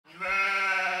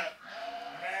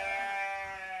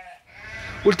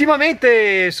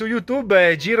Ultimamente su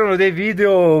YouTube girano dei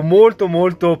video molto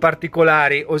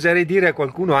particolari, oserei dire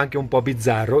qualcuno anche un po'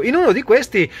 bizzarro. In uno di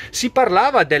questi si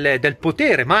parlava del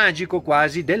potere magico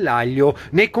quasi dell'aglio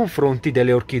nei confronti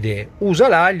delle orchidee. Usa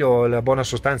l'aglio, la buona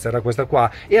sostanza era questa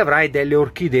qua, e avrai delle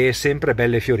orchidee sempre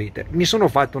belle fiorite. Mi sono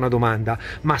fatto una domanda: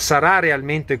 ma sarà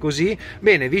realmente così?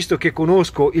 Bene, visto che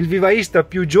conosco il vivaista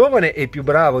più giovane e più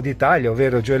bravo d'Italia,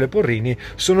 ovvero Gioele Porrini,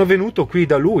 sono venuto qui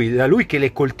da lui che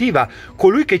le coltiva, colui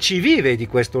che ci vive di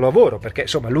questo lavoro, perché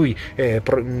insomma lui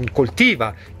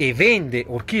coltiva e vende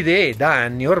orchidee da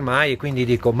anni ormai, e quindi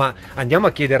dico: ma andiamo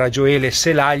a chiedere a Gioele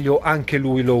se l'aglio anche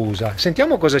lui lo usa.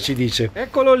 Sentiamo cosa ci dice.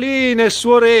 Eccolo lì nel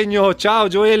suo regno. Ciao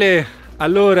Gioele.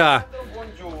 Allora,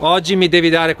 oggi mi devi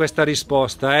dare questa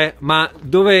risposta, ma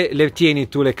dove le tieni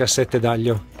tu le cassette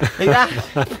d'aglio?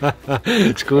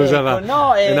 Scusa, ecco, ma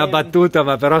no, è una battuta,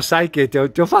 ma però sai che ti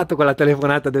ho fatto quella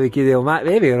telefonata dove chiedevo: ma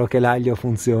è vero che l'aglio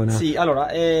funziona? Sì, allora,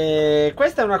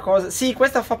 questa è una cosa, sì,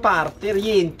 questa fa parte,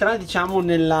 rientra, diciamo,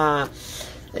 nella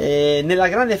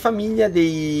grande famiglia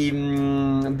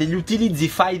degli utilizzi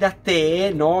fai da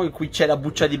te, no? In cui c'è la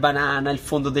buccia di banana, il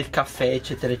fondo del caffè,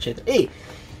 eccetera, eccetera. E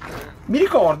mi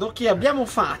ricordo che abbiamo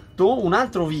fatto un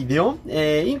altro video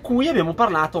in cui abbiamo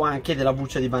parlato anche della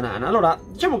buccia di banana. Allora,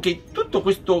 diciamo che tutta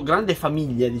questa grande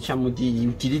famiglia, diciamo, di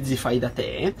utilizzi fai da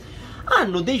te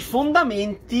hanno dei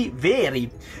fondamenti veri.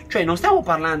 Cioè, non stiamo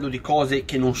parlando di cose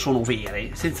che non sono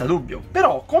vere, senza dubbio.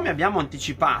 Però, come abbiamo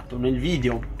anticipato nel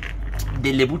video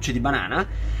delle bucce di banana,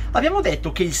 abbiamo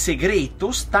detto che il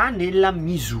segreto sta nella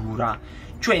misura,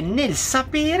 cioè nel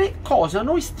sapere cosa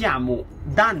noi stiamo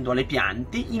dando alle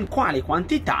piante, in quale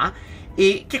quantità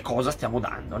e che cosa stiamo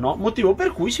dando, no? Motivo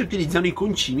per cui si utilizzano i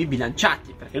concimi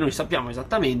bilanciati, perché noi sappiamo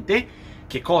esattamente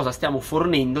che cosa stiamo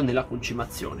fornendo nella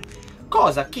concimazione,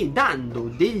 cosa che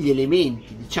dando degli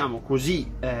elementi, diciamo così,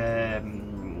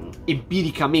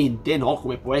 empiricamente, no?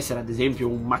 Come può essere ad esempio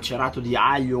un macerato di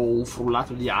aglio o un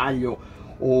frullato di aglio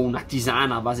o una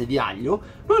tisana a base di aglio,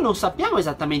 noi non sappiamo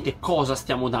esattamente cosa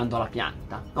stiamo dando alla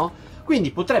pianta, no?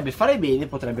 Quindi potrebbe fare bene,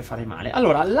 potrebbe fare male.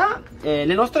 Allora,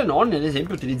 le nostre nonne ad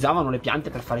esempio utilizzavano le piante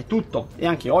per fare tutto, e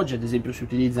anche oggi ad esempio si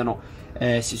utilizzano,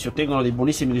 si ottengono dei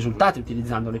buonissimi risultati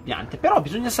utilizzando le piante, però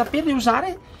bisogna saperle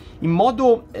usare in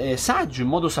modo saggio, in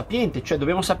modo sapiente, cioè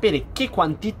dobbiamo sapere che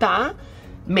quantità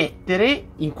mettere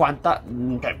in quanta,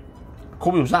 cioè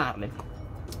come usarle.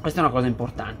 Questa è una cosa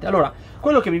importante. Allora,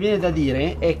 quello che mi viene da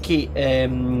dire è che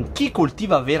chi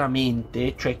coltiva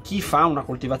veramente, cioè chi fa una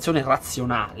coltivazione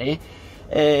razionale,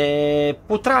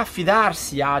 potrà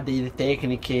affidarsi a delle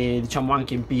tecniche, diciamo,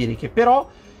 anche empiriche, però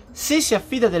se si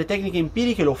affida a delle tecniche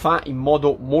empiriche lo fa in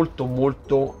modo molto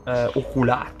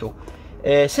oculato,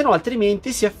 se no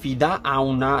altrimenti si affida a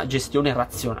una gestione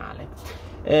razionale.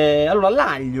 Allora,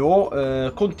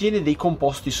 l'aglio contiene dei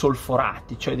composti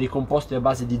solforati, cioè dei composti a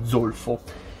base di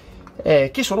zolfo,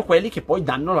 che sono quelli che poi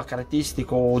danno la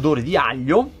caratteristico odore di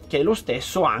aglio, che è lo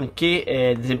stesso anche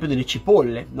ad esempio delle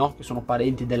cipolle, no? Che sono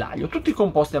parenti dell'aglio, tutti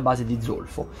composti a base di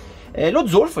zolfo. Lo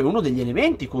zolfo è uno degli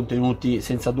elementi contenuti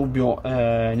senza dubbio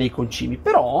nei concimi,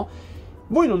 però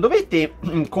voi non dovete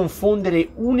confondere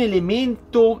un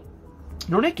elemento.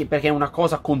 Non è che perché una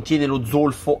cosa contiene lo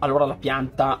zolfo allora la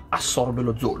pianta assorbe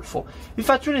lo zolfo. Vi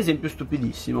faccio un esempio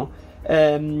stupidissimo.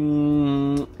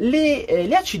 Le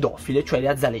acidofile, cioè le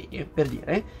azalee per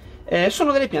dire,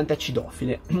 sono delle piante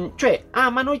acidofile, cioè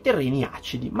amano i terreni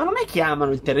acidi, ma non è che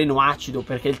amano il terreno acido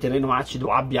perché il terreno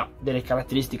acido abbia delle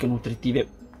caratteristiche nutritive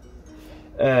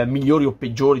migliori o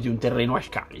peggiori di un terreno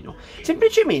alcalino,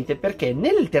 semplicemente perché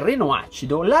nel terreno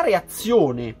acido la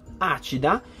reazione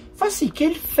acida fa sì che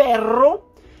il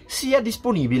ferro sia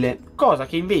disponibile, cosa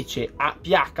che invece a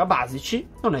pH basici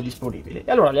non è disponibile.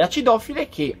 E allora le acidofile,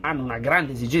 che hanno una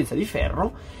grande esigenza di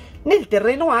ferro, nel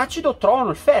terreno acido trovano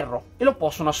il ferro e lo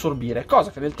possono assorbire,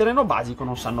 cosa che nel terreno basico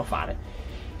non sanno fare.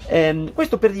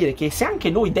 Questo per dire che se anche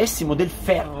noi dessimo del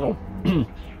ferro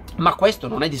ma questo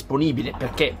non è disponibile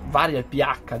perché varia il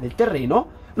pH del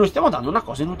terreno, noi stiamo dando una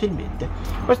cosa inutilmente.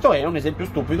 Questo è un esempio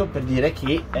stupido per dire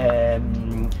che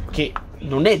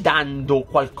non è dando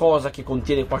qualcosa che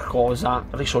contiene qualcosa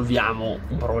risolviamo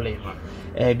un problema.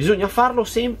 Bisogna farlo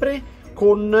sempre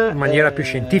in maniera più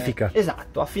scientifica.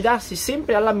 Esatto, affidarsi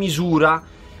sempre alla misura.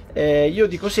 Io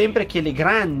dico sempre che le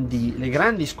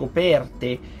grandi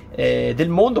scoperte del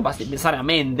mondo, basti pensare a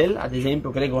Mendel, ad esempio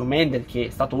Gregor Mendel, che è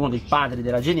stato uno dei padri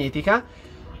della genetica,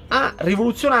 ha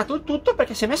rivoluzionato il tutto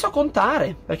perché si è messo a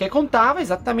contare, perché contava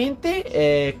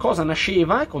esattamente cosa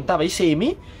nasceva, contava i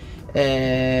semi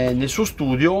nel suo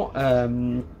studio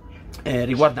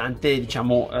riguardante,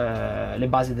 diciamo, le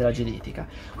basi della genetica.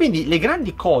 Quindi le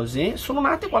grandi cose sono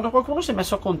nate quando qualcuno si è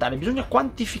messo a contare. Bisogna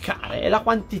quantificare, è la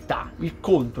quantità, il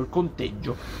conto, il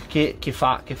conteggio che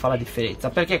fa la differenza,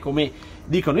 perché come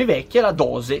dicono i vecchi è la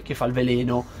dose che fa il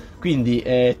veleno. Quindi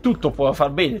tutto può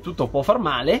far bene, tutto può far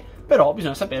male, però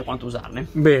bisogna sapere quanto usarne.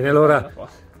 Bene, allora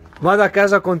vado a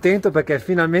casa contento perché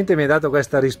finalmente mi hai dato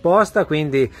questa risposta,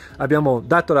 quindi abbiamo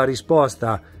dato la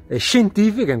risposta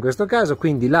scientifica in questo caso,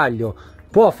 quindi l'aglio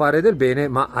può fare del bene,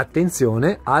 ma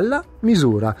attenzione alla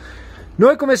misura.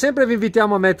 Noi come sempre vi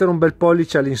invitiamo a mettere un bel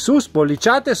pollice all'insù,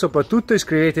 spolliciate e soprattutto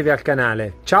iscrivetevi al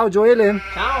canale. Ciao Gioele!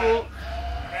 Ciao!